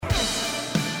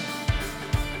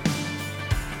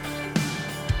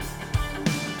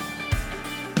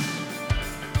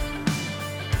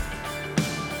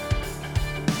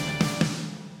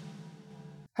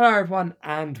Hello, everyone,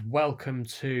 and welcome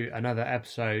to another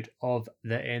episode of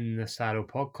the In the Saddle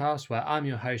podcast, where I'm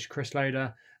your host, Chris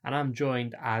Loader, and I'm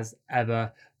joined as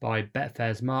ever by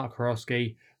Betfair's Mark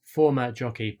Horosky, former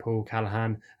jockey Paul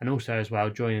Callahan, and also as well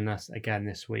joining us again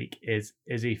this week is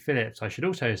Izzy Phillips. I should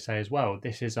also say as well,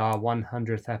 this is our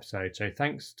 100th episode, so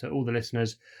thanks to all the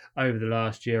listeners over the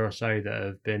last year or so that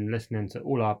have been listening to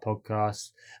all our podcasts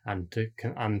and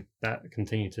that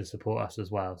continue to support us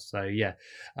as well. So yeah,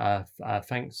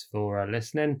 thanks for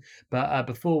listening. But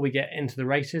before we get into the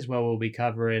races, where we'll be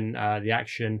covering the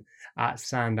action at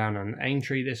Sandown and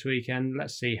Aintree this weekend,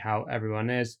 let's see how everyone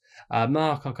is.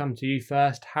 Mark, I'll come to you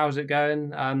first. How's it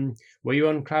going? Were you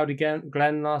on Cloudy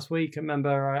Glen last week?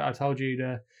 Remember, I told you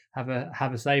to have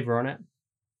a saver on it.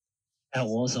 It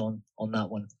was on that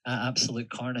one. Absolute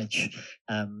carnage.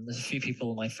 There's a few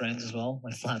people, my friends as well.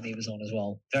 My flatmate was on as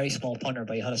well. Very small punter,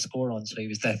 but he had a score on, so he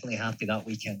was definitely happy that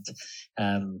weekend.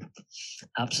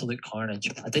 Absolute carnage.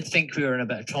 I did think we were in a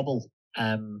bit of trouble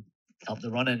up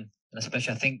the running, and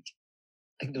especially I think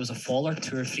there was a faller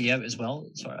 2 or 3 out as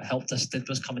well. Sort of helped us. Did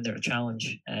was coming there to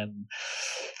challenge.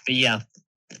 But yeah,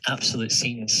 absolute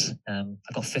scenes. I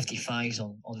got 55s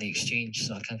on the exchange,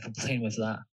 so I can't complain with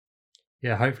that.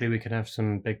 Yeah, hopefully we can have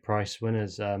some big price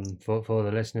winners for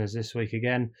the listeners this week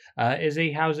again.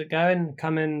 Izzy, how's it going?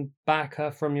 Coming back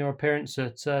from your appearance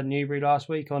at Newbury last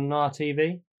week on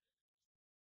RTV?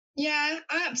 Yeah,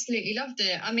 I absolutely loved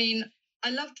it. I mean, I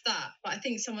loved that, but I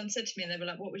think someone said to me, and they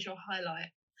were like, what was your highlight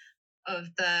of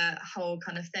the whole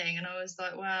kind of thing? And I was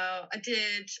like, well, I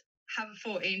did have a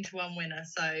 14-1 winner,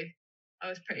 so I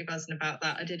was pretty buzzing about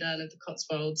that. I did Earl of the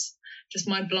Cotswolds. Just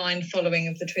my blind following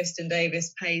of the Twiston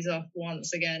Davis pays off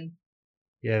once again.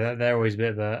 Yeah, they're always a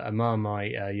bit of a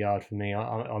Marmite yard for me.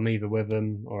 I'm either with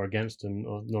them or against them.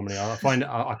 Or normally, I find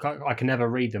I can never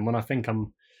read them. When I think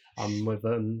I'm with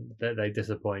them, they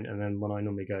disappoint, and then when I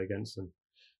normally go against them,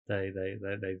 they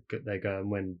go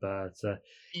and win. But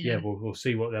yeah, we'll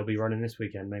see what they'll be running this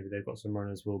weekend. Maybe they've got some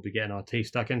runners we'll be getting our teeth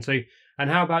stuck into. And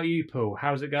how about you, Paul?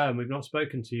 How's it going? We've not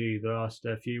spoken to you the last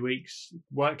few weeks.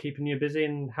 Work keeping you busy,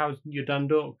 and how's your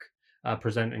Dundalk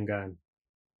presenting going?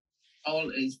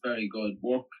 All is very good.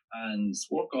 Work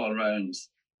all around,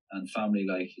 and family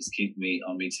life is keeping me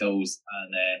on my toes,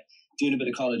 and doing a bit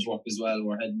of college work as well.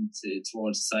 We're heading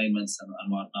towards assignments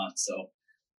and whatnot. So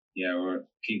yeah, we're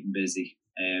keeping busy.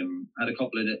 Had a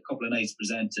couple of nights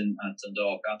presenting at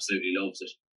Dundalk. Absolutely loved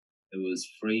it. It was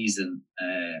freezing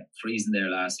there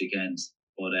last weekend,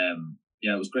 but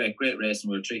yeah, it was great racing.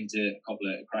 We were treated to a couple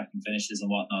of cracking finishes and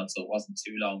whatnot, so it wasn't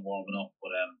too long warming up,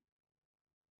 but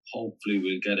hopefully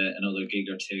we'll get another gig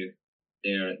or two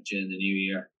there during the new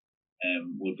year.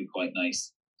 Would be quite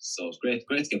nice. So it's great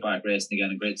to get back racing again,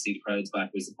 and great to see the crowds back.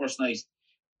 It was the first night,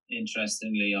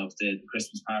 interestingly, of the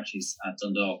Christmas parties at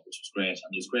Dundalk, which was great,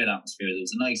 and there was a great atmosphere. There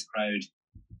was a nice crowd.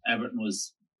 Everything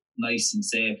was nice and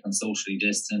safe and socially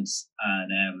distanced,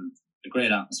 and a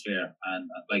great atmosphere. And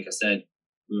like I said,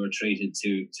 we were treated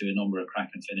to a number of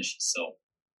cracking finishes. So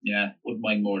yeah, wouldn't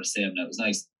mind more of the same. That was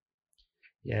nice.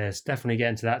 Yeah, it's definitely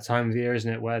getting to that time of year,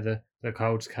 isn't it, where the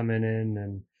cold's coming in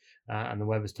and the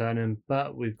weather's turning.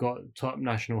 But we've got top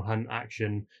national hunt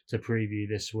action to preview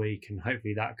this week, and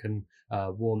hopefully that can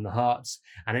warm the hearts.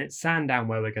 And it's Sandown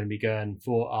where we're going to be going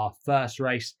for our first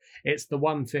race. It's the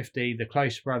 150, the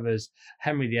Close Brothers,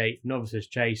 Henry VIII Novices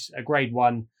Chase, a Grade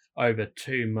 1 over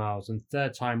 2 miles, and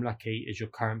Third Time Lucky is your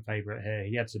current favourite here.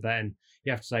 He had to bet in.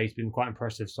 You have to say he's been quite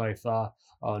impressive so far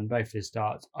on both his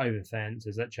starts over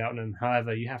fences at Cheltenham.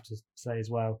 However, you have to say as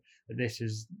well that this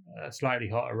is a slightly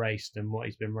hotter race than what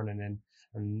he's been running in,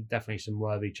 and definitely some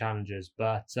worthy challenges.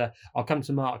 But I'll come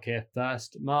to Mark here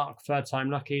first. Mark, Third Time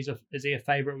Lucky, is he a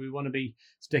favourite we want to be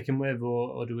sticking with,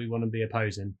 or do we want to be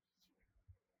opposing?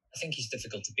 I think he's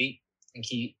difficult to beat. I think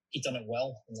he done it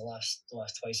well in the last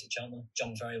twice at Cheltenham.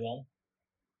 Jumped very well.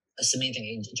 That's the main thing.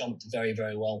 He jumped very,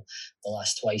 very well the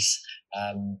last twice.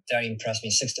 Very impressed me.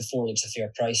 6-4 looks a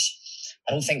fair price.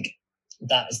 I don't think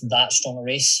that is that strong a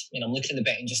race. I'm looking at the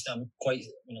betting just now. I'm quite,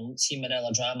 seeing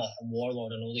Manila Drama and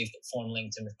Warlord. I know they've got form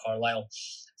linked in with Carlisle.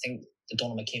 I think the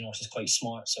Donna McCain horse is quite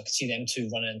smart, so I could see them two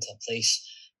running into a place.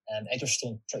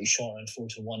 Eggerstone pretty short around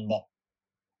 4-1, but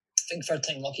I think Third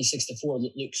Time Lucky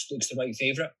 6-4 looks the right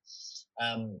favourite.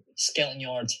 Skeleton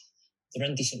Yard, they're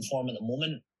in decent form at the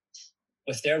moment.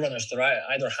 With their runners, they're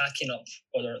either hacking up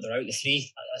or they're out the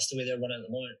three. That's the way they're running at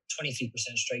the moment. 23%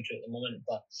 strike rate at the moment,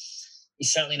 but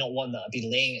he's certainly not one that I'd be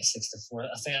laying at 6-4.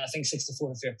 I think 6-4 is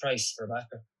a fair price for a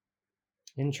backer.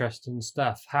 Interesting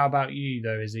stuff. How about you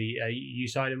though? Is he you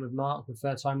siding with Mark with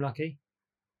Third Time Lucky?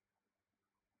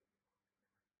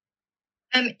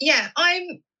 Yeah,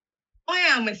 I'm I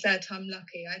am with Third Time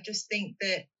Lucky. I just think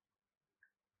that,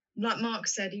 like Mark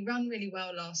said, he ran really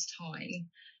well last time.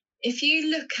 If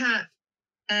you look at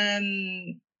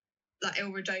like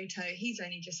Il Ridoto, he's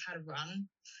only just had a run.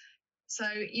 So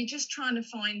you're just trying to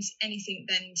find anything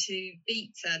then to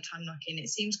beat Third Time Lucky, and it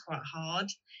seems quite hard.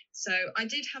 So I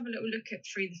did have a little look at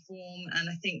through the form, and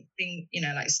I think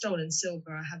like Stolen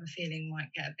Silver, I have a feeling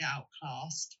might get a bit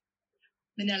outclassed.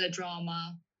 Manila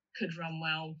Drama could run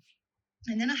well.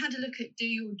 And then I had a look at Do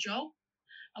Your Job.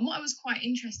 And what I was quite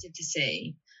interested to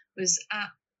see was at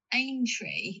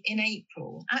Aintree in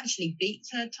April actually beat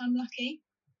Third Time Lucky.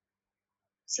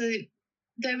 So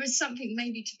there is something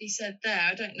maybe to be said there.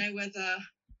 I don't know whether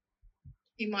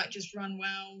he might just run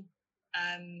well,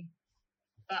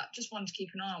 but just one to keep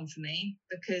an eye on for me,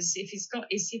 because if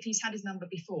he's had his number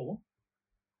before,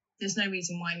 there's no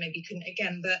reason why maybe he couldn't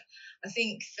again. But I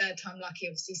think Third Time Lucky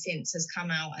obviously since has come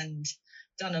out and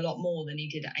done a lot more than he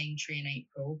did at Aintree in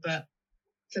April. But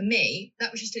for me,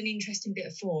 that was just an interesting bit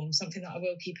of form, something that I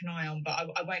will keep an eye on, but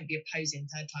I won't be opposing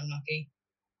Third Time Lucky.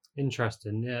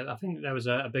 Interesting. Yeah, I think there was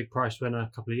a big price winner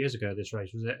a couple of years ago this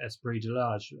race. Was it Esprit de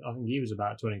Large? I think he was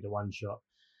about 20 to 1 shot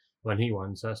when he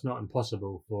won, so it's not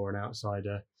impossible for an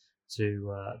outsider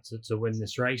to win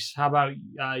this race. How about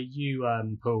you,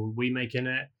 Paul? We making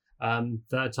it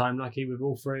Third Time Lucky with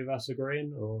all three of us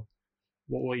agreeing, or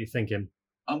what are you thinking?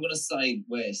 I'm going to side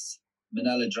with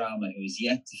Manila Drama, who is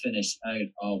yet to finish out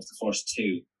of the first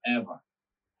two ever.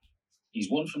 He's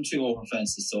won from 2 open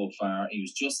fences so far. He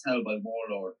was just held by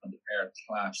Warlord when the pair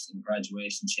clashed in the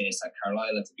graduation chase at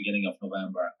Carlisle at the beginning of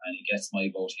November, and he gets my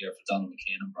vote here for Donald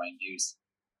McCain and Brian Hughes.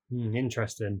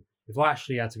 Interesting. If I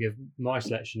actually had to give my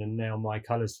selection and nail my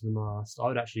colours to the mast, I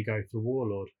would actually go for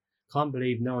Warlord. Can't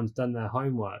believe no one's done their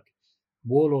homework.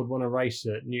 Warlord won a race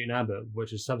at Newton Abbot,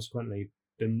 which has subsequently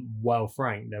been well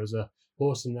franked. There was a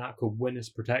horse in that called Witness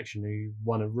Protection who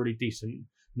won a really decent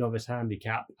novice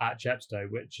handicap at Chepstow,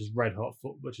 which is red hot,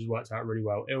 which has worked out really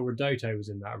well. Il Ridoto was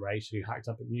in that race, who hacked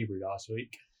up at Newbury last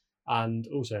week, and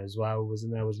also as well was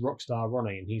Rockstar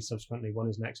Ronnie, and he subsequently won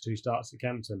his next 2 starts at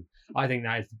Kempton. I think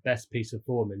that is the best piece of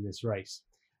form in this race.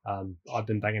 I've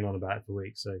been banging on about it for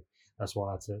weeks, so that's why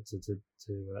I had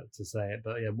to say it.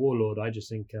 But yeah, Warlord, I just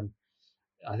think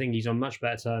I think he's on much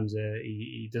better terms.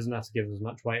 He doesn't have to give as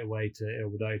much weight away to Il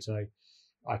Ridoto.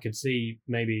 I could see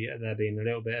maybe there being a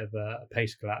little bit of a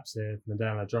pace collapse here.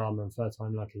 Manila Drama and Third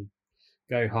Time Lucky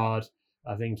go hard.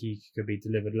 I think he could be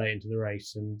delivered late into the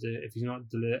race, and if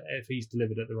he's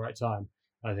delivered at the right time,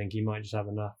 I think he might just have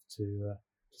enough to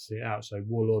see it out. So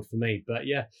Warlord for me. But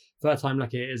yeah, Third Time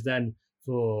Lucky is then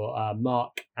for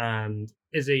Mark and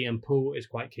Izzy, and Paul is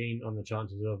quite keen on the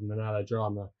chances of Manila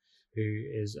Drama, who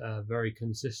is a very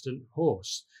consistent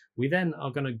horse. We then are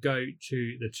going to go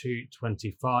to the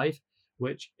 225,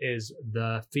 which is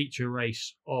the feature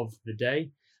race of the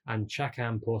day. And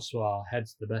Chacun Pour Soi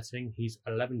heads the betting. He's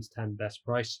 11 to 10 best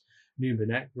price. Nuba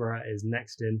Negra is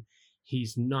next in.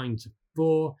 He's 9 to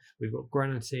 4. We've got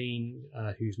Grenadine,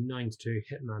 who's 9 to 2,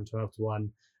 Hitman 12 to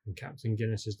 1, and Captain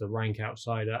Guinness is the rank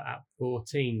outsider at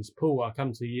 14s. Paul, I'll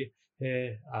come to you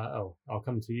here.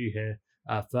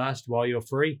 First while you're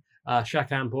free.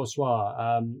 Chacun Pour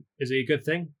Soi, is he a good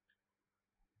thing?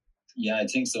 Yeah, I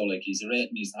think so. Like he's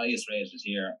highest rated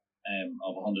here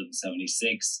of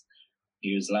 176.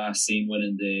 He was last seen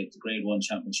winning the Grade 1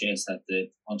 Champion Chase at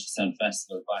the Punchestown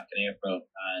Festival back in April,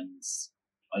 and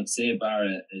I'd say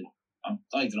Barra, I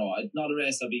don't know, not a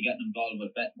race I'd be getting involved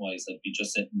with betting wise. I'd be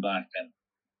just sitting back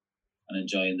and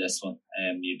enjoying this one.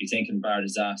 You'd be thinking Bar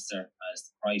Disaster, as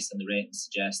the price and the rating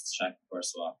suggests. Chacun Pour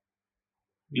Soi.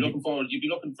 You'd be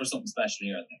looking for something special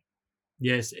here, I think.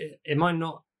 Yes, it might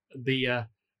not be a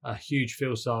huge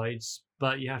field sides,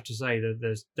 but you have to say that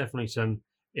there's definitely some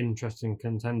interesting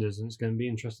contenders, and it's going to be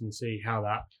interesting to see how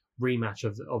that rematch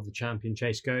of the Champion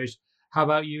Chase goes. How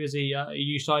about you, Izzy? Are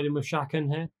you siding with Chacun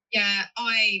here? Yeah,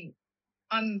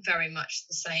 I'm very much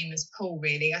the same as Paul,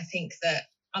 really. I think that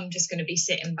I'm just going to be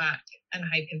sitting back and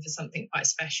hoping for something quite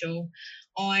special.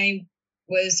 I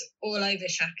was all over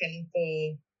Chacun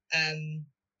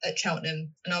at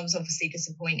Cheltenham, and I was obviously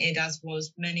disappointed, as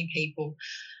was many people.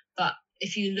 But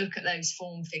if you look at those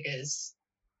form figures,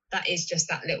 that is just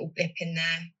that little blip in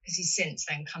there, because he's since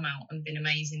then come out and been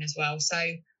amazing as well. So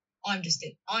I'm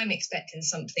expecting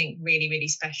something really, really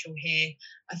special here.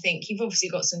 I think you've obviously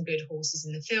got some good horses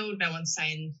in the field. No one's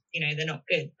saying, they're not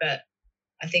good, but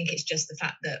I think it's just the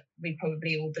fact that we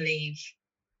probably all believe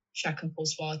Chacun Pour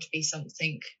Soi to be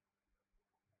something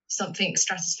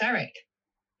stratospheric.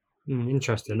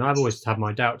 Interesting. I've always had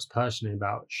my doubts personally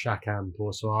about Chacun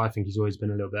Pour Soi. I think he's always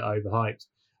been a little bit overhyped.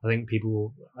 I think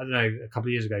people, a couple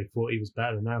of years ago thought he was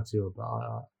better than Altior, but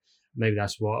maybe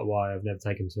that's why I've never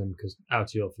taken to him, because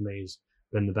Altior for me has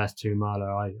been the best 2-miler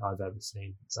I've ever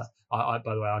seen. So I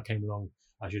by the way, I came along,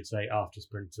 I should say, after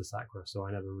Sprint to Sacre, so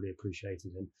I never really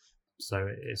appreciated him. So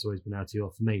it's always been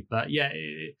Altior for me. But yeah,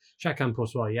 Chacun Pour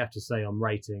Soi, you have to say on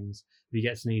ratings, if he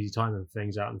gets an easy time and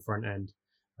things out in the front end,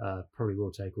 probably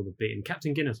will take all the beating.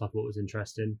 Captain Guinness I thought was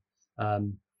interesting.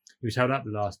 He was held up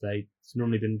the last day. He's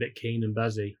normally been a bit keen and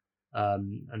buzzy,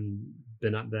 and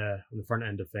been up there on the front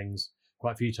end of things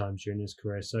quite a few times during his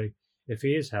career. So if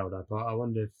he is held up, I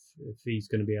wonder if he's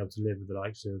going to be able to live with the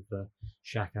likes of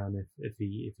Chacun if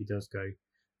he does go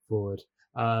forward.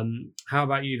 How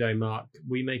about you though, Mark?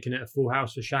 We making it a full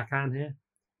house for Chacun here?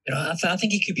 You know, I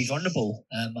think he could be vulnerable.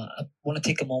 I want to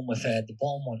take him on with the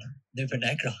bottom one, Nube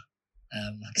Negra.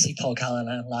 I can see Paul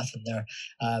Callahan laughing there.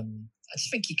 I just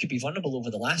think he could be vulnerable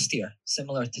over the last year,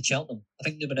 similar to Cheltenham. I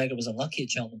think Nube Negra was unlucky at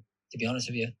Cheltenham, to be honest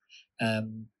with you. I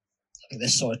think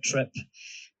this sort of trip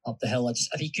up the hill,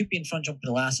 if he could be in front jumping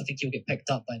the last, I think he'll get picked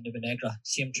up by Nube Negra.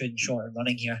 See him trading short and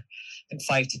running here. I think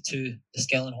 5-2, the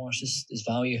Skellen horse is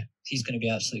value. He's going to be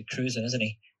absolutely cruising, isn't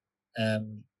he?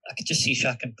 I could just see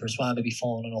Chacun Pour Soi maybe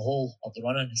falling in a hole up the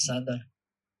running in Sandown.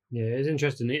 Yeah, it's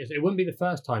interesting. It wouldn't be the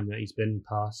first time that he's been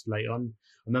passed late on.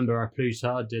 I remember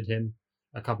Ploussard did him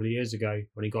a couple of years ago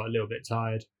when he got a little bit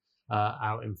tired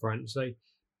out in front. So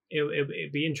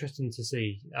it'd be interesting to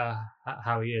see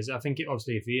how he is. I think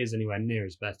obviously if he is anywhere near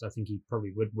his best, I think he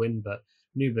probably would win. But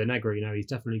Nube Negra, he's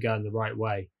definitely going the right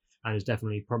way, and is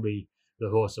definitely probably the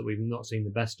horse that we've not seen the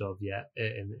best of yet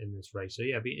in this race. So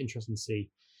yeah, it'd be interesting to see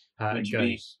how it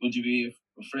goes. Would you be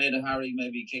afraid of Harry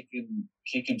maybe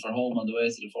kicking for home on the way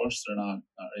to the first or not?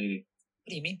 Not really. What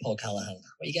do you mean, Paul Callahan?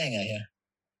 What are you getting at here?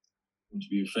 Would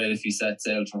you be afraid if he set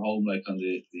sail for home, like on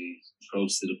the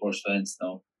approach to the first fence?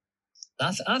 No.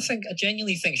 I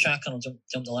genuinely think Chacun will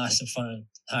jump the last in front and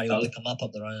Harry will come up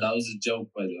the round. That was a joke,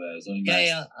 by the way. I was only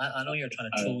I know you're trying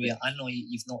to troll you. I know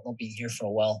you've not been here for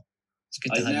a while. It's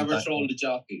good to I'd never trolled a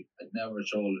jockey.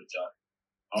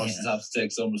 Horses have to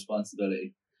take some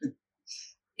responsibility.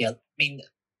 Yeah, I mean,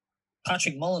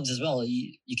 Patrick Mullins as well. Are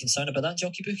you concerned about that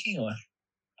jockey booking, or?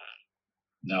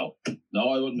 No,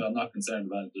 I wouldn't. I'm not concerned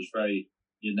about it.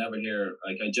 You never hear,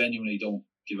 like, I genuinely don't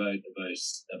give out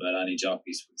about any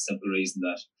jockeys for the simple reason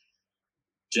that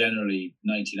generally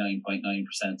 99.9%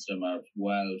 of them are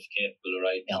well capable of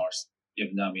riding horse,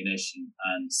 given the ammunition.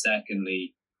 And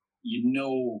secondly, you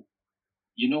know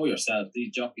yourself,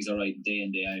 these jockeys are riding day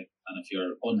in, day out. And if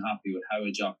you're unhappy with how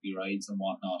a jockey rides and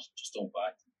whatnot, just don't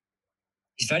back them.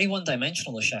 He's very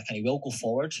one-dimensional, the Chacun. He will go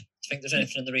forward. Do you think there's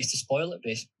anything in the race to spoil it?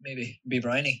 Maybe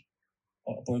Brownie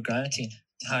or Granatine.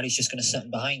 Harry's just going to sit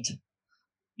in behind.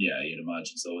 Yeah, you'd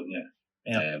imagine so, wouldn't you?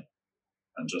 Yeah.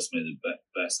 And just made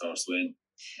the best horse win.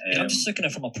 I'm just looking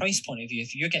at it from a price point of view.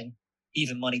 If you're getting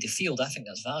even money to field, I think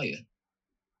that's value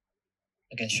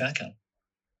against Chacun.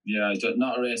 Yeah,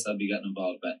 not a race I'd be getting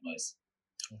involved betting-wise.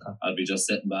 Okay. I'd be just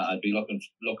sitting back. I'd be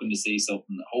looking to see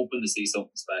something, hoping to see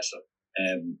something special.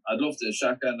 I'd love to.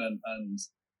 Chacun and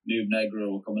Nube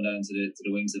Negra were coming down to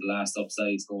the wings of the last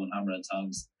upsides, going hammer and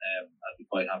tongs. I'd be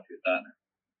quite happy with that.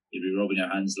 You'd be rubbing your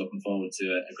hands, looking forward to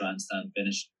a grandstand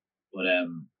finish. But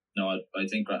no, I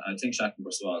think Chacun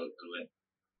Pour Soi will win.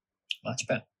 Match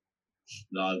bet.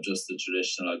 Not just the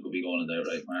traditional. I could be going in there,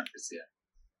 right, Marcus?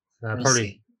 Yeah.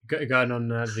 Probably going on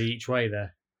the each way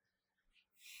there.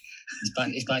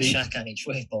 He's back Chacun each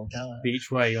way, Paul Callahan. The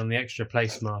each way on the extra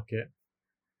place market.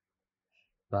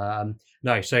 But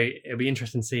no, so it'll be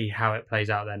interesting to see how it plays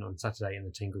out then on Saturday in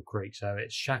the Tingle Creek. So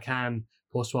it's Chacun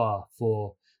Pour Soi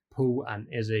for Paul and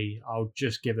Izzy. I'll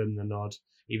just give him the nod,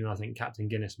 even though I think Captain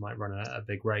Guinness might run a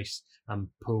big race. And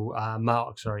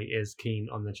Mark is keen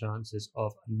on the chances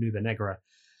of Nube Negra.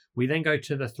 We then go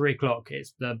to the 3 o'clock.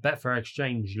 It's the Betfair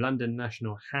Exchange London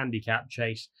National Handicap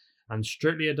Chase. And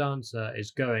Strictly a Dancer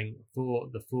is going for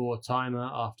the 4-timer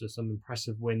after some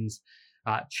impressive wins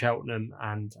at Cheltenham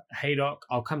and Haydock.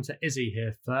 I'll come to Izzy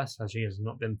here first, as she has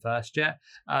not been first yet.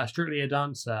 Strictly a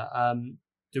Dancer.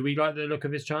 Do we like the look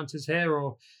of his chances here,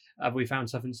 or have we found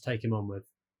something to take him on with?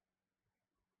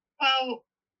 Well,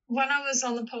 when I was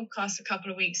on the podcast a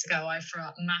couple of weeks ago, I threw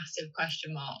up massive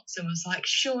question marks and was like,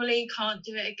 surely can't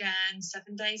do it again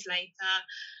 7 days later.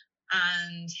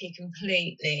 And he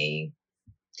completely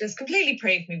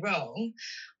proved me wrong.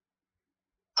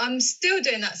 I'm still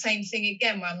doing that same thing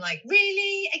again where I'm like,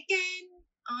 really? Again?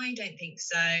 I don't think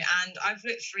so. And I've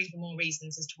looked for even more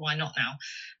reasons as to why not now.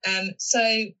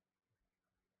 So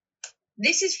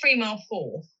this is 3 mile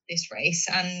 4, this race.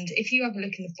 And if you have a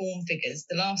look in the form figures,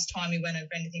 the last time we went over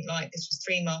anything like this was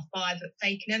 3 mile 5 at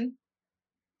Fakenham.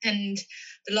 And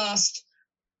the last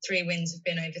 3 wins have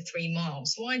been over 3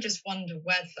 miles. So I just wonder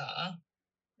whether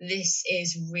this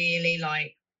is really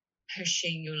like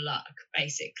pushing your luck,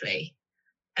 basically.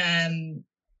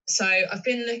 So I've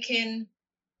been looking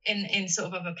in sort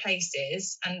of other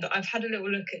places, and I've had a little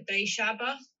look at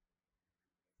Deshaba,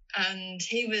 and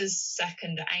he was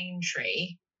second at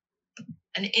Aintree,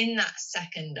 and in that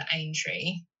second at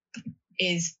Aintree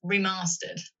is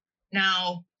Remastered.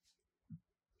 Now,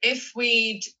 if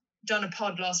we'd done a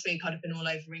pod last week, I'd have been all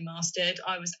over Remastered.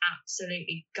 I was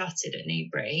absolutely gutted at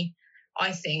Newbury.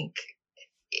 I think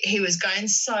he was going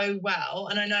so well,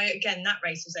 and I know again that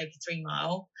race was over 3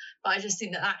 mile, but I just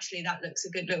think that actually that looks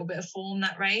a good little bit of form.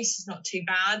 That race is not too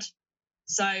bad.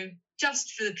 So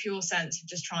just for the pure sense of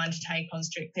just trying to take on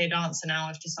Strictly a Dancer, now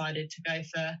I've decided to go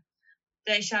for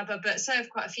Deshaba, but so have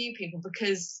quite a few people,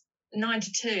 because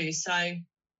 9-2. So I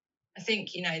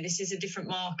think, you know, this is a different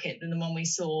market than the one we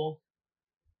saw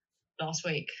last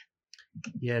week.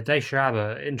 Yeah,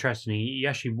 Deshaba, interestingly, he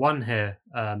actually won here.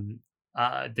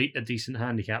 A decent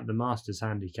handicap, the Masters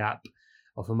handicap,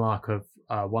 off a mark of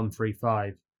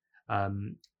 135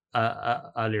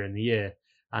 earlier in the year,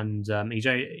 and he's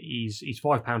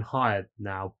 £5 higher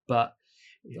now, but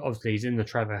obviously he's in the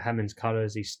Trevor Hemmings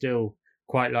colours. He's still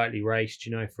quite lightly raced,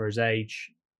 you know, for his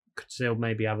age. Could still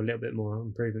maybe have a little bit more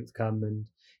improvement to come, and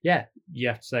yeah, you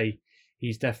have to say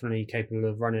he's definitely capable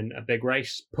of running a big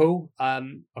race. Paul,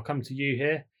 I'll come to you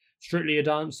here. Strictly a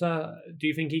Dancer, do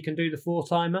you think he can do the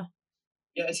 4-timer?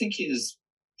 Yeah, I think he is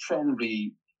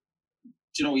probably,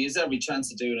 you know, he has every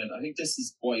chance of doing it. I think this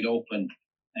is wide open.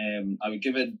 I would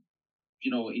give it,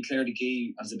 you know, Eclair de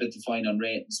Guy has a bit to find on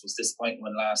ratings, was disappointing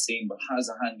when last seen, but has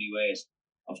a handy weight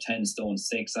of 10 stone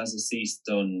 6, has a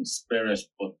seasoned spirit,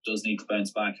 but does need to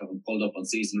bounce back, having pulled up on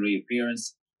season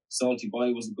reappearance. Salty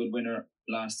Boy was a good winner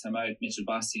last time out. Mitchell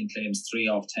Bastian claims 3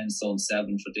 off 10 stone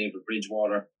 7 for David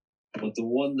Bridgewater. But the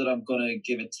one that I'm going to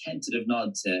give a tentative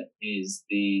nod to is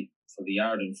for the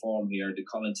yard in form here, the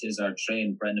Colin Tizard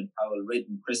trained Brendan Powell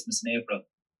ridden Christmas in April,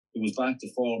 who was back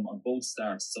to form on both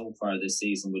starts so far this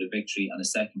season with a victory and a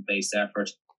second place effort.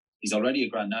 He's already a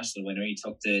Grand National winner. He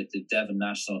took the Devon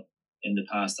National in the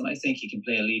past, and I think he can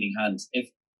play a leading hand. If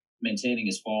maintaining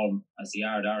his form as the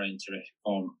yard are in terrific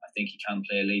form, I think he can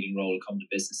play a leading role come the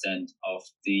business end of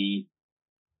the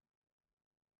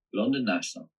London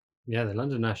National. Yeah, the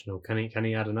London National. Can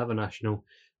he add another national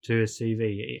to his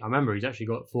CV? I remember he's actually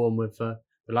got form with the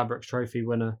Ladbrokes Trophy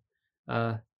winner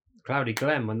Cloudy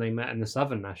Glen when they met in the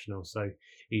Southern National. So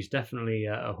he's definitely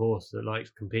a horse that likes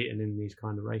competing in these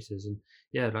kind of races. And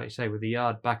yeah, like you say, with the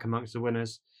yard back amongst the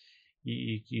winners,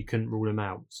 you couldn't rule him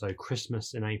out. So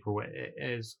Christmas in April it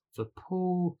is for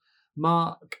Paul.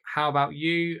 Mark, how about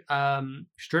you?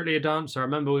 Strictly a Dancer. I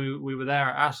remember we were there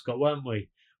at Ascot, weren't we?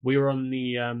 We were on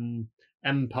the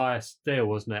Empire Steel,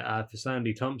 wasn't it? For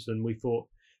Sandy Thompson. We thought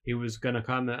he was going to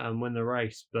come and win the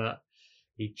race, but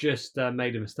he just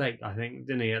made a mistake, I think,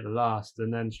 didn't he, at the last?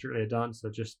 And then Strictly a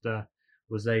Dancer just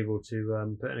was able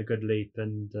to put in a good leap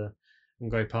and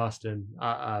go past him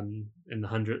in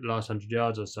the last 100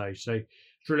 yards or so. So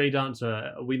Strictly a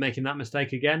Dancer, are we making that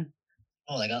mistake again?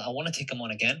 Oh, I want to take him on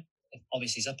again.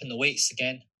 Obviously, he's up in the weights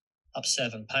again, up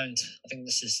 £7. I think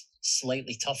this is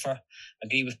slightly tougher. I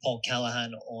agree with Paul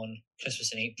Callahan on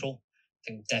Christmas in April.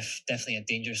 I think definitely a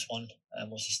dangerous one.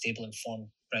 Mostly stable in form.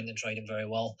 Brendan's riding very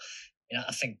well.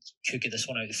 I think could get this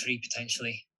one out of 3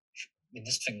 potentially. I mean,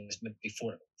 this thing is maybe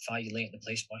 4 or 5 late in the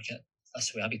place market.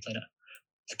 That's the way I'd be playing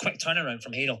it. A quick turnaround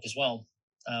from Haydock as well.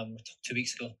 2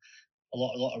 weeks ago, a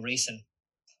lot of racing.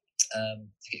 I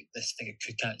think it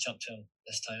could catch up to him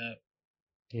this time out.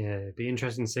 Yeah, it'd be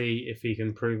interesting to see if he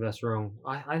can prove us wrong.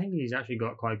 I think he's actually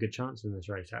got quite a good chance in this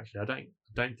race. Actually, I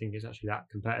don't think it's actually that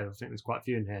competitive. I think there's quite a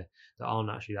few in here that aren't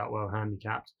actually that well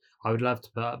handicapped. I would love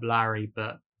to put up Larry,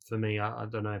 but for me, I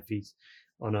don't know if he's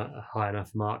on a high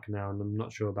enough mark now, and I'm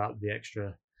not sure about the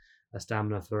extra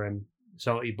stamina for him.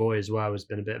 Salty Boy as well has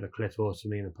been a bit of a cliff horse for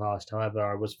me in the past. However,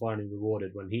 I was finally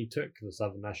rewarded when he took the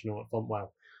Southern National at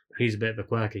Fontwell. He's a bit of a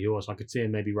quirky horse. I could see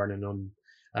him maybe running on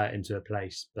into a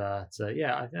place, but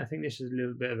yeah, I think this is a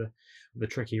little bit of a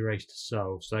tricky race to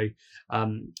solve. So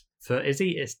for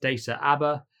Izzy, it's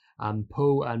Deshaba.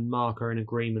 Paul and Mark are in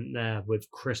agreement there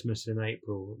with Christmas in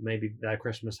April. Maybe their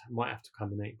Christmas might have to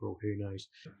come in April. Who knows?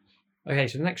 Okay,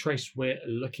 so the next race we're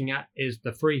looking at is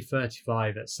the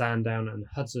 3:35 at Sandown, and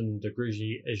Hudson de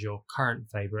Grugy is your current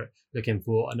favourite, looking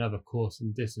for another course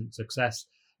and distance success.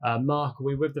 Mark, are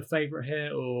we with the favourite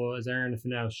here, or is there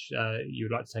anything else you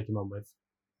would like to take him on with?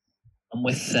 I'm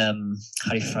with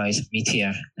Harry Fry's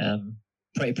Meteor.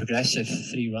 Pretty progressive,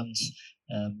 3 runs.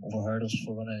 over hurdles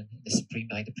for running the Supreme.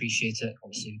 I'd appreciate it.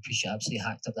 Obviously, we appreciate absolutely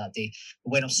hacked up that day.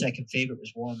 The winner second favourite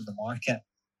was Warm in the Market.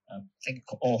 I think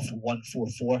off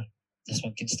 144. This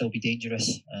one can still be dangerous.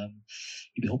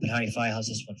 You'd be hoping Harry Fry has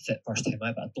this one fit first time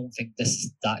out, but I don't think this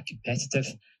is that competitive.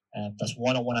 That's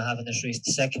one I want to have in this race.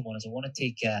 The second one is I want to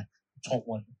take top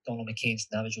one, Donald McCain's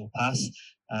Navajo Pass.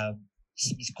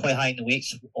 He's quite high in the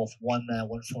weights of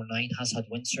 149, has had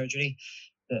wind surgery,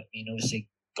 but obviously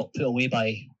got put away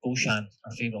by Goshan,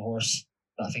 our favourite horse.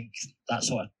 But I think that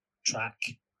sort of track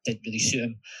didn't really suit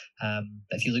him.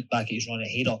 But if you look back at his run at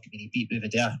Haydock, he beat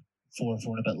Bouvidere 4 and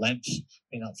 4 and a bit lengths. I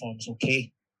think that form's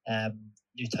okay.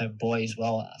 Newtown Boy as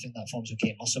well. I think that form's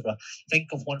okay. Musselburgh. I think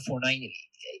of 149,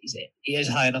 he is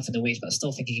high enough in the weights, but I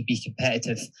still think he can be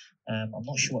competitive. I'm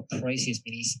not sure what price he is.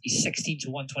 He's 16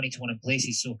 to 1, 20 to 1 in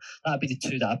places, so that'd be the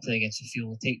two that I play against. If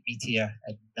you'll take Meteor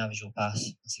and Navajo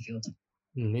Pass, that's the field.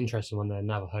 Interesting one there,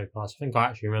 Navajo Pass. I think I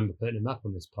actually remember putting him up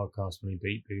on this podcast when he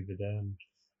beat Bouvidere. And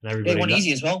everybody won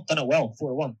easy as well. Done it well. 4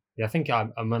 to 1. Yeah, I think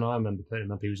when I remember putting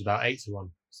him up, he was about 8 to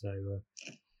 1.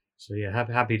 So yeah,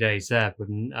 happy days there with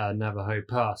Navajo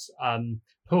Pass.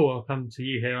 Paul, I'll come to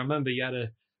you here. I remember you had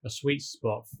a sweet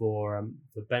spot for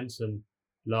Benson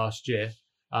last year.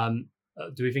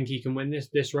 Do we think he can win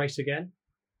this race again?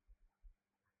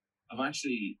 I've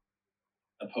actually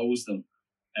opposed them.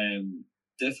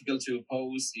 Difficult to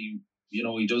oppose. He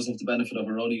does have the benefit of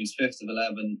a run. He was 5th of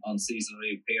 11 on season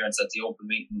reappearance at the open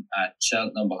meeting at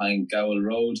Cheltenham behind Gowell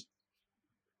Road.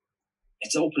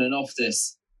 It's open enough,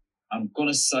 this. I'm going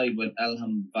to side with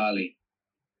Elham Valley.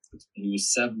 He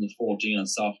was 7 to 14 on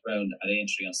soft ground at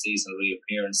Aintree on seasonal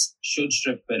reappearance. Should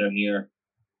strip better here.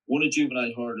 Won a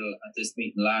juvenile hurdle at this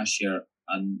meeting last year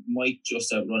and might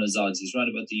just outrun his odds. He's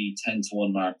round about the 10 to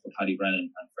 1 mark for Paddy Brennan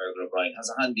and Fergal O'Brien.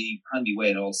 Has a handy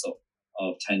weight also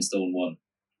of 10 stone 1.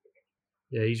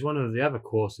 Yeah, he's one of the other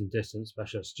course and distance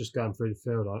specialists. Just going through the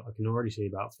field, I can already see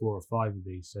about 4 or 5 of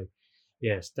these. So,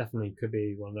 yes, definitely could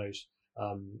be one of those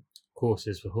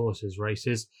courses for horses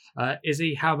races.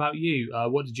 Izzy, how about you?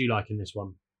 What did you like in this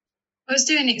one? I was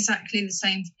doing exactly the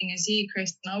same thing as you,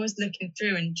 Chris, and I was looking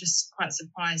through and just quite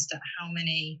surprised at how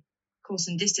many course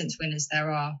and distance winners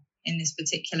there are in this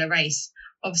particular race.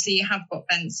 Obviously, you have got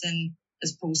Benson,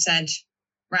 as Paul said,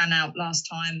 ran out last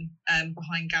time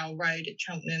behind Gowell Road at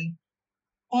Cheltenham.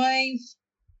 I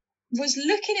was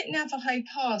looking at Navajo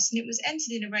Pass, and it was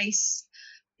entered in a race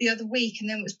the other week and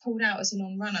then was pulled out as a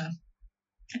non-runner.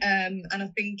 And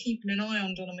I've been keeping an eye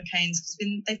on Donald McCain's because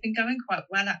they've been going quite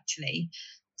well, actually.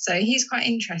 So he's quite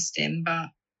interesting, but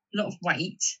a lot of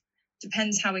weight.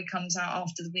 Depends how he comes out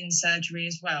after the wind surgery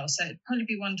as well. So it'd probably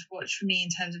be one to watch for me in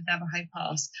terms of Navajo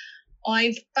Pass.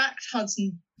 I've backed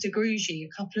Hudson de Grugy a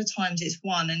couple of times. It's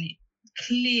won, and it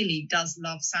clearly does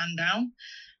love Sandown.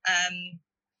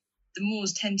 The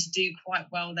Moors tend to do quite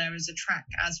well there as a track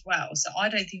as well. So I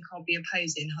don't think I'll be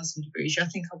opposing Hudson de Grugy. I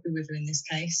think I'll be with her in this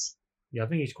case. Yeah, I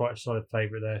think he's quite a solid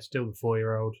favourite there. Still the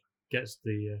 4-year-old, gets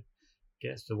the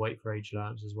weight for age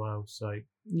allowance as well. So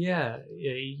yeah,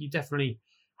 you definitely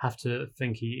have to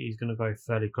think he's going to go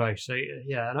fairly close. So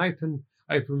yeah, an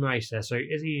open race there. So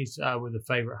Izzy's with the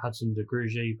favourite Hudson de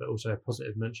Grugy, but also a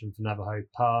positive mention for Navajo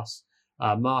Pass.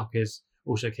 Mark is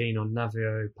also keen on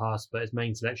Navajo Pass, but his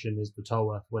main selection is the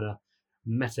Tolworth winner,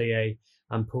 Metayer,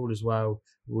 and Paul as well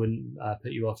wouldn't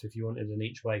put you off if you wanted an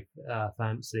each way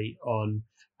fancy on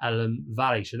Elham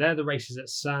Valley. So they're the races at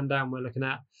Sandown we're looking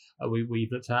at.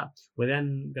 We've looked at. We're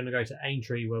then going to go to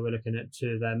Aintree, where we're looking at 2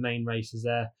 of their main races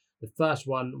there. The first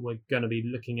one we're going to be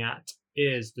looking at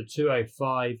is the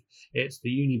 205. It's the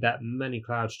Unibet Many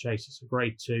Clouds Chase. It's a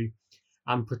grade 2.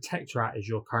 And Protectorat is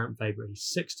your current favourite. He's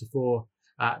 6 to 4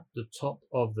 at the top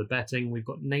of the betting. We've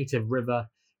got Native River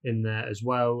in there as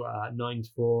well, 9 to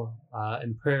 4.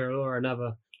 Imperial Aura,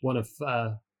 another one of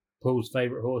Paul's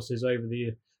favourite horses over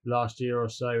the last year or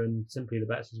so, and Simply the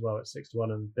Bets as well at 6 to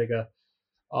 1 and bigger.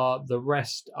 The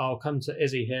rest, I'll come to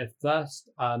Izzy here first.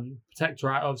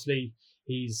 Protectorat, obviously,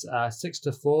 he's 6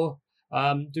 to 4.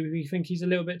 Do we think he's a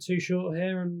little bit too short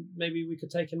here, and maybe we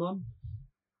could take him on?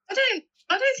 I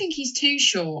don't think he's too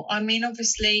short. I mean,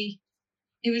 obviously,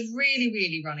 he was really,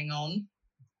 really running on,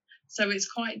 so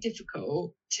it's quite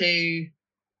difficult to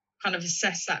kind of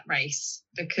assess that race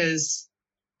because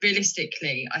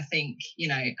realistically, I think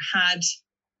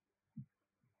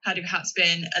had it perhaps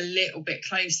been a little bit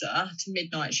closer to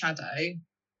Midnight Shadow,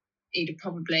 he'd have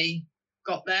probably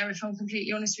got there, if I'm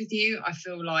completely honest with you. I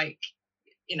feel like,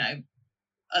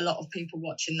 a lot of people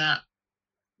watching that,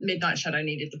 Midnight Shadow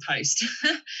needed the post.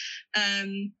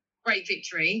 Great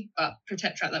victory, but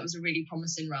Protectorat, that was a really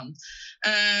promising run.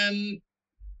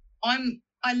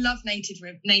 I love Native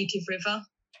River.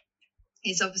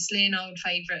 He's obviously an old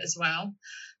favourite as well.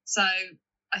 So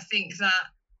I think that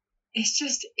it's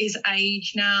just his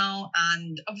age now,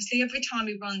 and obviously every time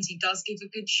he runs he does give a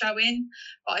good showing,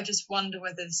 but I just wonder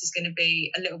whether this is going to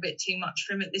be a little bit too much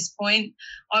for him at this point.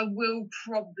 I will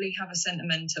probably have a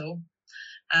sentimental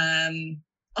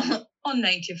on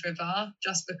Native River,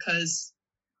 just because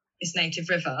it's Native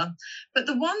River. But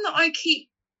the one that I keep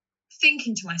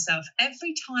thinking to myself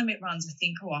every time it runs, I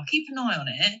think, I'll keep an eye on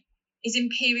it, is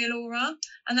Imperial Aura,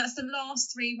 and that's the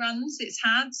last 3 runs it's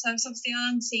had. So it's obviously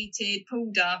unseated,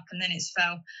 pulled up, and then it's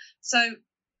fell. So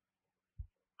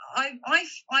I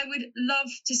would love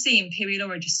to see Imperial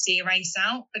Aura just see a race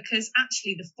out, because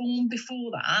actually the form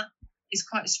before that is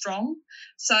quite strong.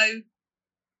 So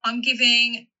I'm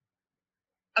giving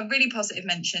a really positive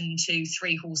mention to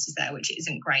 3 horses there, which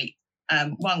isn't great.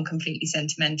 One completely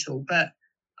sentimental, but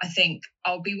I think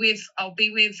I'll be with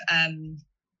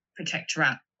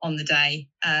Protectorat on the day,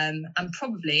 and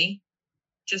probably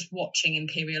just watching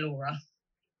Imperial Aura.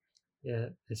 Yeah,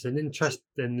 it's an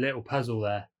interesting little puzzle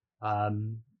there.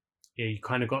 You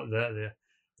kind of got the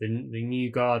new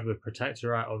guard with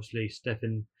Protectorat, obviously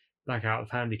stepping back out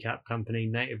of handicap company.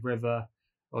 Native River,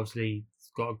 obviously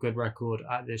got a good record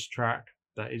at this track,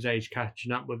 but his age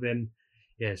catching up with him.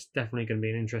 Yeah, it's definitely going to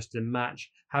be an interesting match.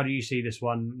 How do you see this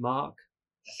one, Mark?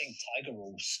 I think Tiger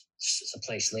Roll's it's a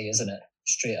place lay, isn't it?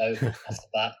 Straight out off the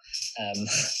bat. I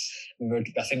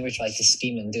think we tried to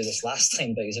scheme and do this last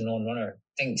time, but he's a non-runner.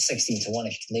 I think 16 to 1.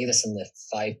 If you could lay this in the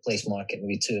 5-place market,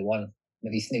 maybe 2 to 1,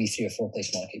 maybe 3 or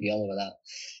 4-place market, be all over that.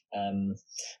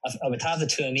 I would have the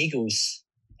 2 Amigos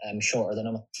shorter than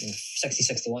him. 60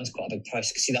 to 1 is quite a big price.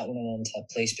 I could see that one on to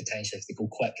a place potentially if they go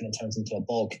quick and it turns into a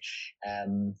bog.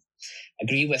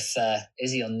 Agree with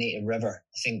Izzy on Native River.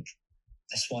 I think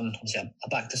this one, obviously, I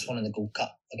backed this one in the Gold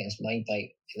Cup against My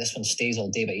Bite. This one stays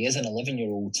all day, but he is an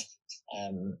 11-year-old.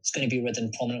 It's going to be ridden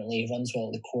prominently. He runs well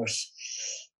at the course.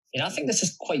 I think this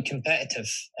is quite competitive.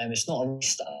 It's not a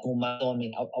race that I go mad on.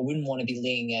 I wouldn't want to be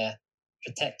laying a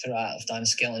Protectorat of Dan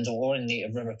Skelton's or in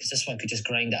Native River, because this one could just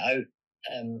grind it out.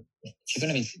 If you're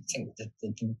going to think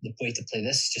the way to play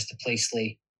this is just to play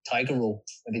Slay Tiger Roll,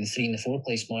 maybe the 3 and the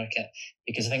 4-place market,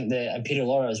 because I think the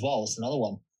Imperial Aura as well is another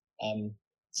one.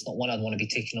 It's not one I'd want to be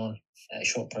taking on at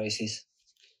short prices.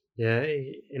 Yeah,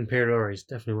 Imperial Aura is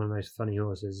definitely one of those funny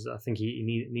horses. I think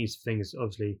he needs things,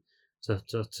 obviously,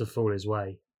 to fall his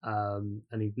way. And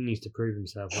he needs to prove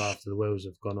himself after the wheels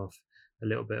have gone off a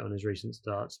little bit on his recent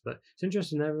starts. But it's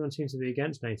interesting, everyone seems to be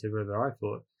against Native River.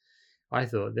 I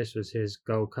thought this was his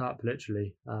Gold Cup,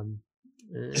 literally.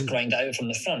 Just grind out from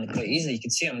the front quite easily. You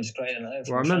could see him just grinding out.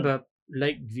 Well, I remember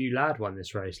Lakeview Lad won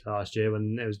this race last year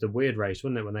when it was the weird race,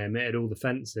 wasn't it? When they omitted all the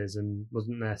fences, and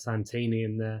wasn't there Santini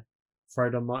in there?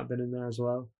 Frodon might have been in there as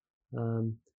well.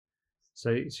 So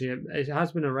it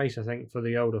has been a race, I think, for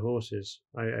the older horses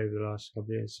over the last couple of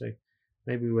years. So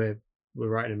maybe we're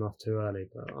writing him off too early,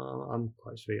 but I'm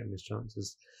quite sweet on his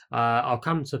chances. I'll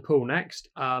come to Paul next.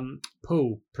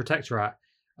 Paul, Protectorat.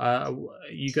 Are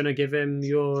you going to give him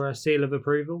your seal of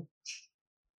approval?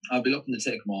 I'll be looking to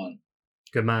take him on.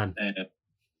 Good man.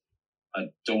 I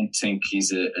don't think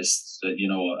he's an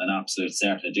absolute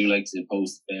cert. I do like to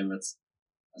oppose the favourites,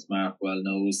 as Mark well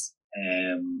knows.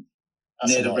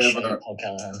 That's a lot of shite, Paul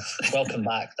Callaghan. Welcome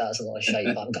back. That's a lot of shite.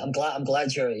 But I'm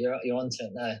glad you're onto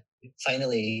it now.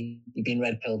 Finally, you've been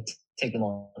red pilled. Take them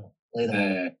on. Lay them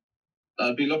on.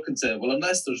 I'll be looking to,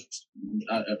 unless there's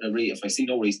if I see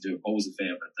no reason to oppose a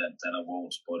favourite, then I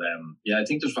won't. But I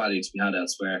think there's value to be had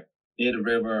elsewhere. Native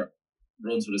River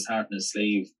runs with his heart in his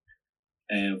sleeve.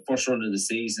 First run of the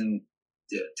season.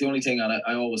 The only thing, and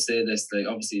I always say this, like,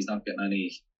 obviously he's not getting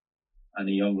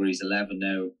any younger. He's 11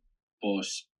 now, but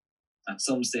at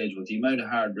some stage, with the amount of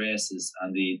hard races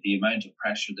and the amount of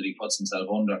pressure that he puts himself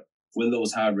under, will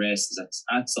those hard races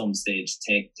at some stage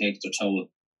take their toll?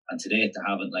 And to date, they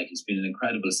haven't. Like, he's been an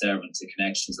incredible servant to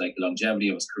Connections, like the longevity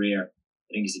of his career. I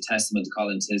think he's a testament to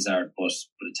Colin Tizard, but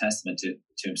a testament to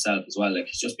himself as well. Like,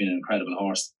 he's just been an incredible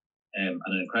horse, and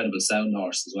an incredible sound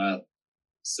horse as well.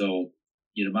 So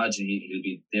you'd imagine he'll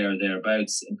be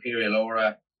thereabouts. Imperial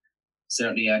Aura,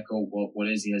 certainly echo what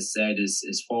Izzy has said.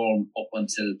 His form up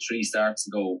until 3 starts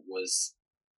ago was,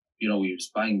 he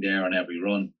was bang there on every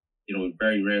run. He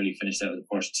very rarely finished out of the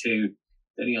first 2.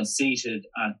 Then he unseated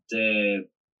at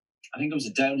I think it was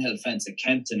a downhill fence at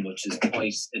Kempton, which is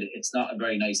it's not a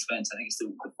very nice fence. I think it's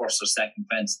the first or second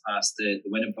fence past the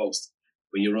winning post,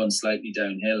 where you run slightly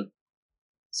downhill.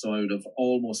 So I would have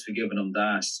almost forgiven him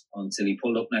that until he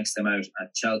pulled up next time out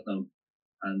at Cheltenham,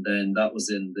 and then that was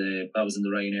in the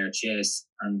Ryanair Chase,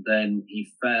 and then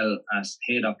he fell at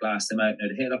Haydock last time out. Now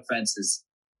the Haydock fence is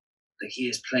he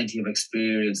has plenty of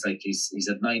experience. Like he's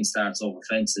had 9 starts over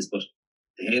fences, but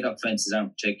the Haydock fences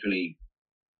aren't particularly.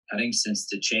 I think since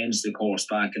they changed the course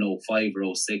back in 05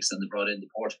 or 06 and they brought in the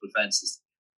portable fences,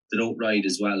 they don't ride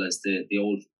as well as the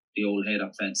old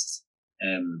Haydock fences.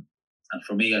 And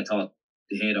for me, I thought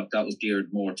the Haydock, that was geared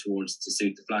more towards to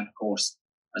suit the flat course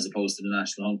as opposed to the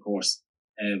National Hunt course.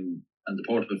 And the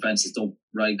portable fences don't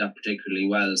ride that particularly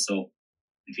well. So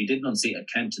if he didn't unseat at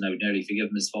Kempton, I would nearly forgive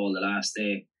him his fall the last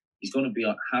day. He's going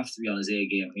to have to be on his A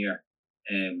game here.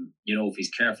 If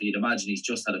he's careful, you'd imagine he's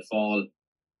just had a fall.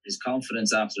 His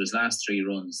confidence after his last 3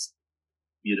 runs,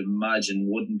 you'd imagine,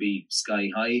 wouldn't be sky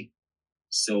high.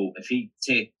 So if he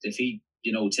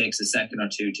takes a second or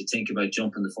two to think about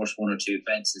jumping the first 1 or 2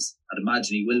 fences, I'd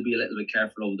imagine he will be a little bit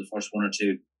careful over the first 1 or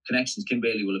 2. Connections, Kim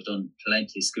Bailey will have done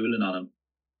plenty of schooling on him,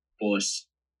 but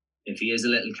if he is a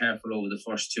little careful over the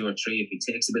first 2 or 3, if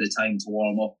he takes a bit of time to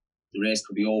warm up, the race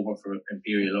could be over for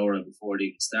Imperial Aura before it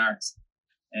even starts.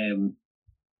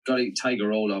 Tiger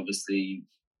Roll obviously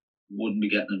wouldn't be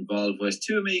getting involved with.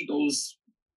 Two Amigos,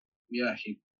 yeah,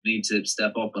 he needs to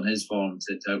step up on his form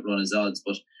to outrun his odds,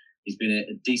 but he's been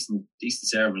a decent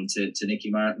servant to Nicky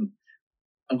Martin.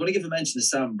 I'm going to give a mention to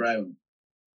Sam Brown.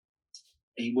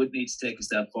 He would need to take a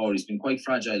step forward. He's been quite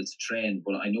fragile to train,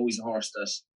 but I know he's a horse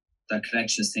that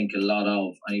Connections think a lot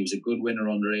of, and he was a good winner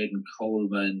under Aidan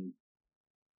Coleman.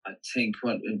 I think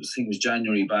it was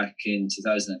January back in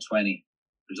 2020. It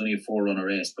was only a 4-runner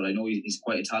race, but I know he's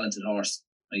quite a talented horse,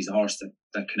 and he's a horse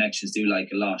that Connections do like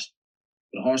a lot.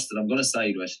 But a horse that I'm going to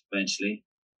side with eventually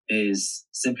is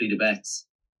Simply the Bets.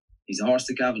 He's a horse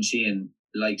that Gavin Sheehan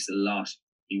likes a lot.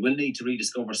 He will need to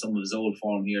rediscover some of his old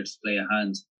form here to play a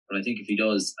hand, but I think if he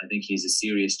does, I think he's a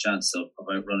serious chance of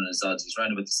outrunning his odds. He's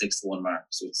round about the 6-1 mark,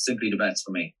 so it's Simply the Bets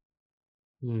for me.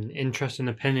 Interesting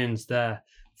opinions there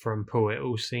from Paul. It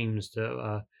all seems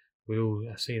that we all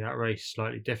see that race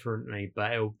slightly differently,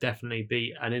 but it'll definitely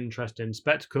be an interesting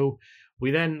spectacle.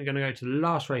 We're then going to go to the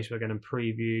last race we're going to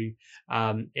preview.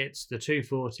 It's the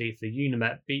 240 for the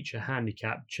Unibet Beecher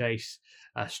Handicap Chase.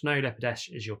 Snow Leopardess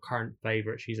is your current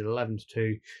favourite. She's at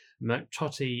 11-2.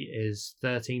 McTotty is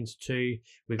 13-2.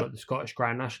 We've got the Scottish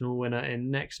Grand National winner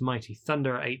in next, Mighty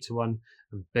Thunder at 8-1,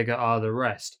 and bigger are the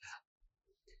rest.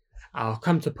 I'll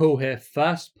come to Paul here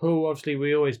first. Paul, obviously,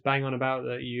 we always bang on about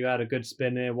that you had a good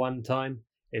spin here one time.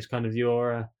 It's kind of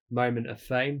your moment of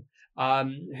fame.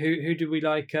 Who do we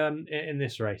like in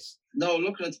this race? No,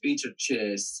 looking at the Beecher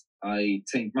Chase, I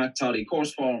think McTotty,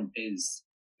 course form is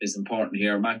important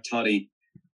here. McTotty,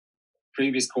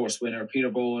 previous course winner. Peter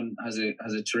Bowen has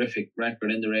a terrific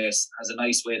record in the race, has a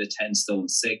nice weight of 10 stone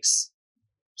 6.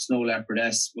 Snow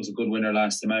Leopardess was a good winner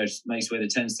last time out. Nice weight of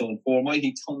 10 stone 4.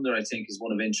 Mighty Thunder, I think, is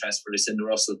one of interest for Lucinda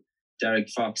Russell. Derek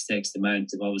Fox takes the mount.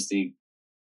 They obviously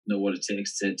know what it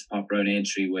takes to pop round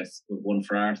entry with one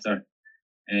for Arthur.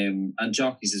 And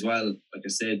jockeys as well. Like I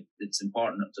said, it's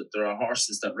important that there are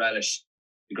horses that relish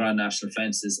the Grand National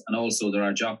fences, and also there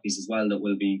are jockeys as well that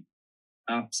will be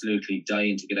absolutely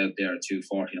dying to get out there at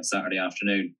 2:40 on Saturday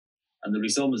afternoon. And there'll be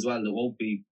some as well that won't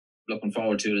be looking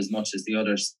forward to it as much as the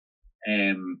others.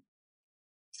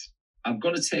 I'm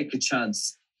going to take a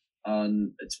chance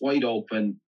on, it's wide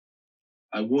open.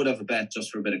 I would have a bet just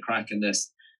for a bit of crack in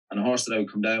this, and a horse that I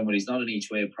would come down with. He's not an each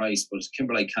way price, but it's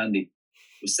Kimberlite Candy.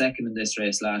 He was second in this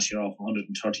race last year off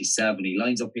 137. He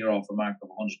lines up here off a mark of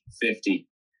 150.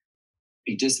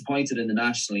 He disappointed in the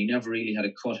National. He never really had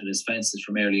a cut at his fences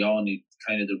from early on. He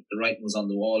kind of the writing was on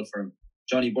the wall for him.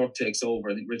 Johnny Burke takes over.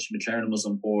 I think Richie McLaren was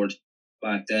on board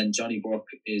back then. Johnny Burke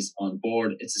is on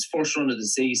board. It's his first run of the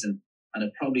season, and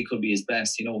it probably could be his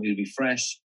best. He'll be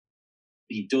fresh.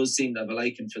 He does seem to have a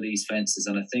liking for these fences,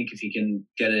 and I think if he can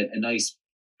get into a nice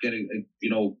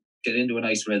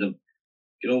rhythm,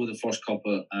 get over the first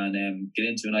couple and get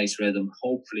into a nice rhythm,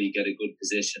 hopefully get a good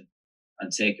position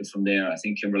and take it from there. I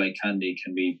think Kimberlite Candy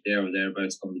can be there or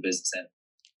thereabouts come the business end.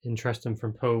 Interesting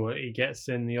from Paul. He gets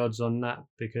in the odds on that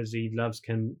because he loves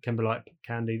Kimberlite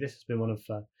Candy. This has been one of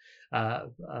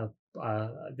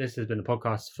this has been a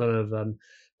podcast full of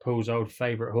Paul's old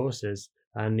favourite horses,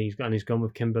 and he's gone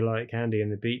with Kimberlite Candy in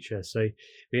the Beecher. So it'd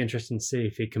be interesting to see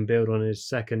if he can build on his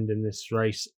second in this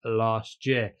race last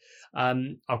year.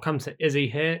 I'll come to Izzy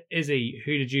here. Izzy,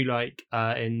 who did you like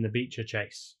in the Beecher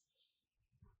Chase?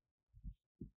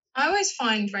 I always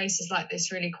find races like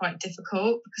this really quite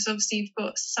difficult because obviously you've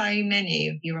got so many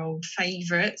of your old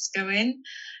favourites going.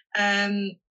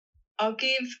 I'll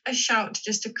give a shout to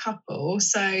just a couple.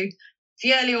 So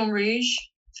Vieux-Lion Rouge,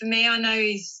 for me, I know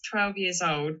he's 12 years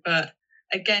old, but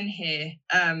again here,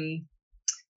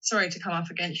 sorry to come up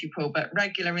against you, Paul, but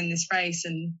regular in this race,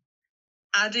 and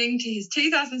adding to his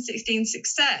 2016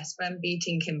 success when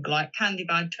beating Kimberlite Candy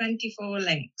by 24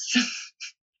 lengths.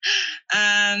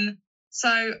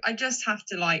 So I just have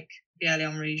to like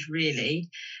Vieux-Lyon Rouge, really.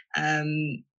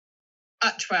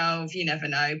 At 12, you never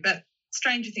know, but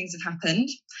stranger things have happened.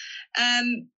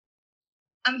 And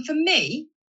for me,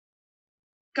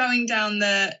 going down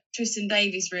the Tristan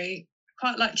Davies route, I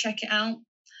quite like Check It Out.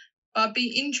 But I'd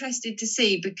be interested to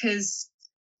see, because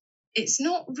it's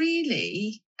not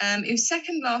really, it was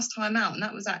second last time out, and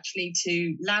that was actually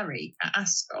to Larry at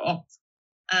Ascot,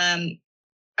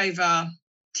 over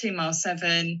 2 mile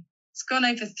 7. It's gone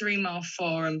over 3 mile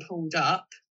 4 and pulled up,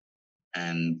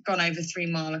 gone over 3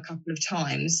 mile a couple of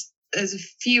times. There's a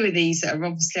few of these that are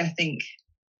obviously, I think,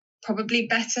 probably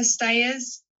better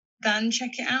stayers than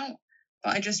Check It Out.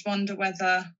 But I just wonder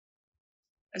whether,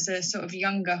 as a sort of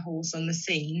younger horse on the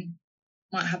scene,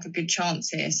 might have a good chance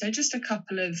here. So just a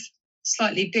couple of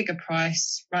slightly bigger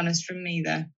price runners from me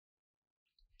there.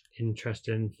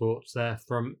 Interesting thoughts there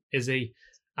from Izzy.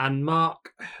 And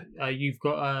Mark, you've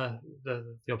got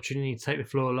the opportunity to take the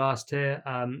floor last here.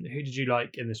 Who did you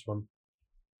like in this one?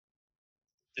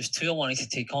 There's two I wanted to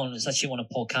take on. It's actually one of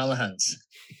Paul Callahan's,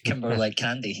 Kimberlite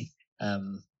Candy. I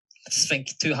just think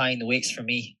too high in the weights for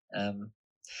me.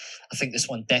 I think this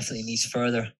one definitely needs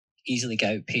further. Easily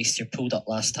get outpaced here. Pulled up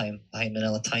last time behind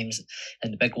Manila Times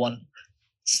in the big one.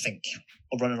 I just think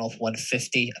running off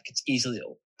 150, I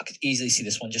could easily see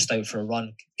this one just out for a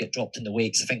run, get dropped in the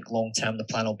weights. I think long term the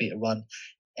plan will be to run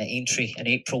at Aintree in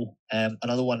April.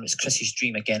 Another one was Chrissy's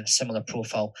Dream, again, similar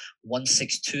profile,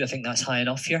 162. I think that's high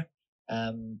enough here.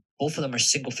 Both of them are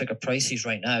single figure prices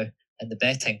right now in the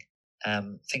betting. I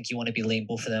think you want to be laying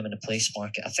both of them in the place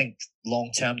market. I think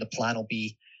long term the plan will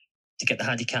be to get the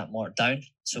handicap mark down.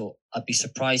 So I'd be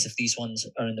surprised if these ones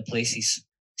are in the places.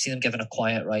 See them given a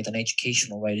quiet ride, an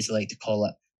educational ride as they like to call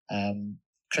it.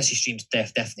 Chrissy's Dream's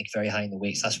definitely very high in the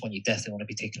weights. That's one you definitely want to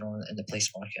be taking on in the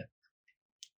place market.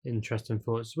 Interesting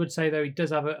thoughts. Would say though he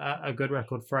does have a good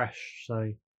record fresh. So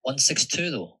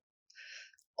 162 though,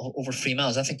 over 3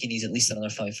 miles. I think he needs at least another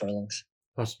 5 furlongs.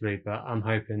 Possibly, but I'm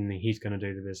hoping he's going to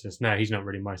do the business. No, he's not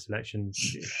really my selection,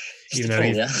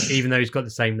 even though he's got the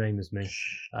same name as me.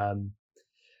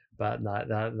 But no,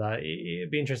 that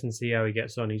it'd be interesting to see how he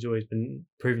gets on. He's always been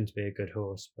proven to be a good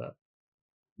horse, but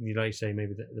like you say,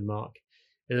 maybe the mark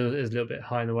is a little bit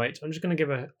high in the weight. I'm just going to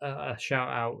give a shout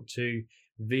out to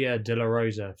Via de la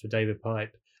Rosa for David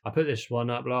Pipe. I put this one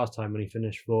up last time when he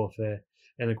finished 4th here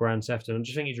in the Grand Sefton. I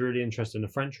just think he's really interesting. A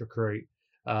French recruit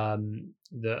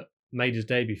that made his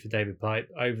debut for David Pipe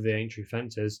over the Aintree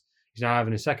fences. He's now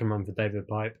having his second run for David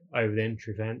Pipe over the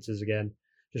Aintree fences again.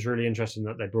 Just really interesting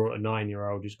that they brought a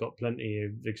 9-year-old who's got plenty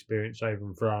of experience over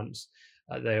in France.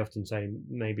 They often say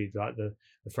maybe like the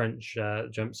French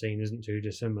jump scene isn't too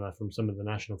dissimilar from some of the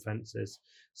national fences.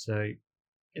 So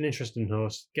an interesting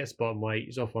horse, gets bottom weight,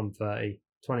 he's off 130,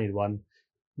 20-1.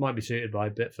 Might be suited by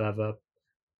a bit further,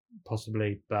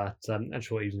 possibly, but I just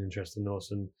thought he was an interesting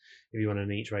horse, and if you want an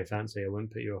each way fancy, I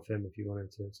wouldn't put you off him if you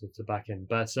wanted to back him.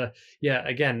 But yeah,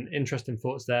 again, interesting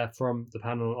thoughts there from the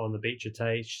panel on the Beecher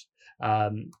Taste.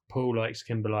 Paul likes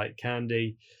Kimberlite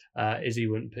Candy. Izzy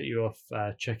wouldn't put you off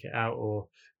Check It Out or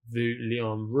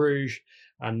Vieux-Lyon Rouge,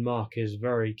 and Mark is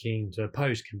very keen to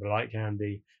oppose Kimberlite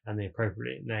Candy and the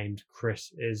appropriately named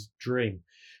Chris's Dream.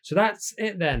 So that's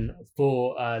it then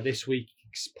for this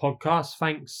week's podcast.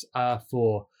 Thanks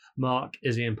for Mark,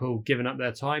 Izzy and Paul giving up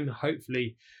their time.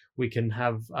 Hopefully we can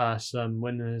have some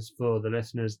winners for the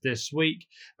listeners this week.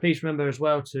 Please remember as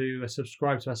well to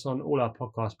subscribe to us on all our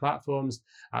podcast platforms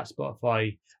at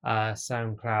Spotify,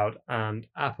 SoundCloud and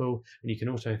Apple. And you can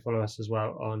also follow us as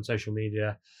well on social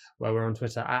media, where we're on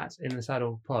Twitter at In The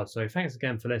Saddle Pod. So thanks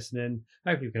again for listening.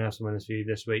 Hopefully we can have some winners for you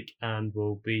this week, and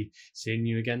we'll be seeing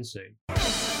you again soon.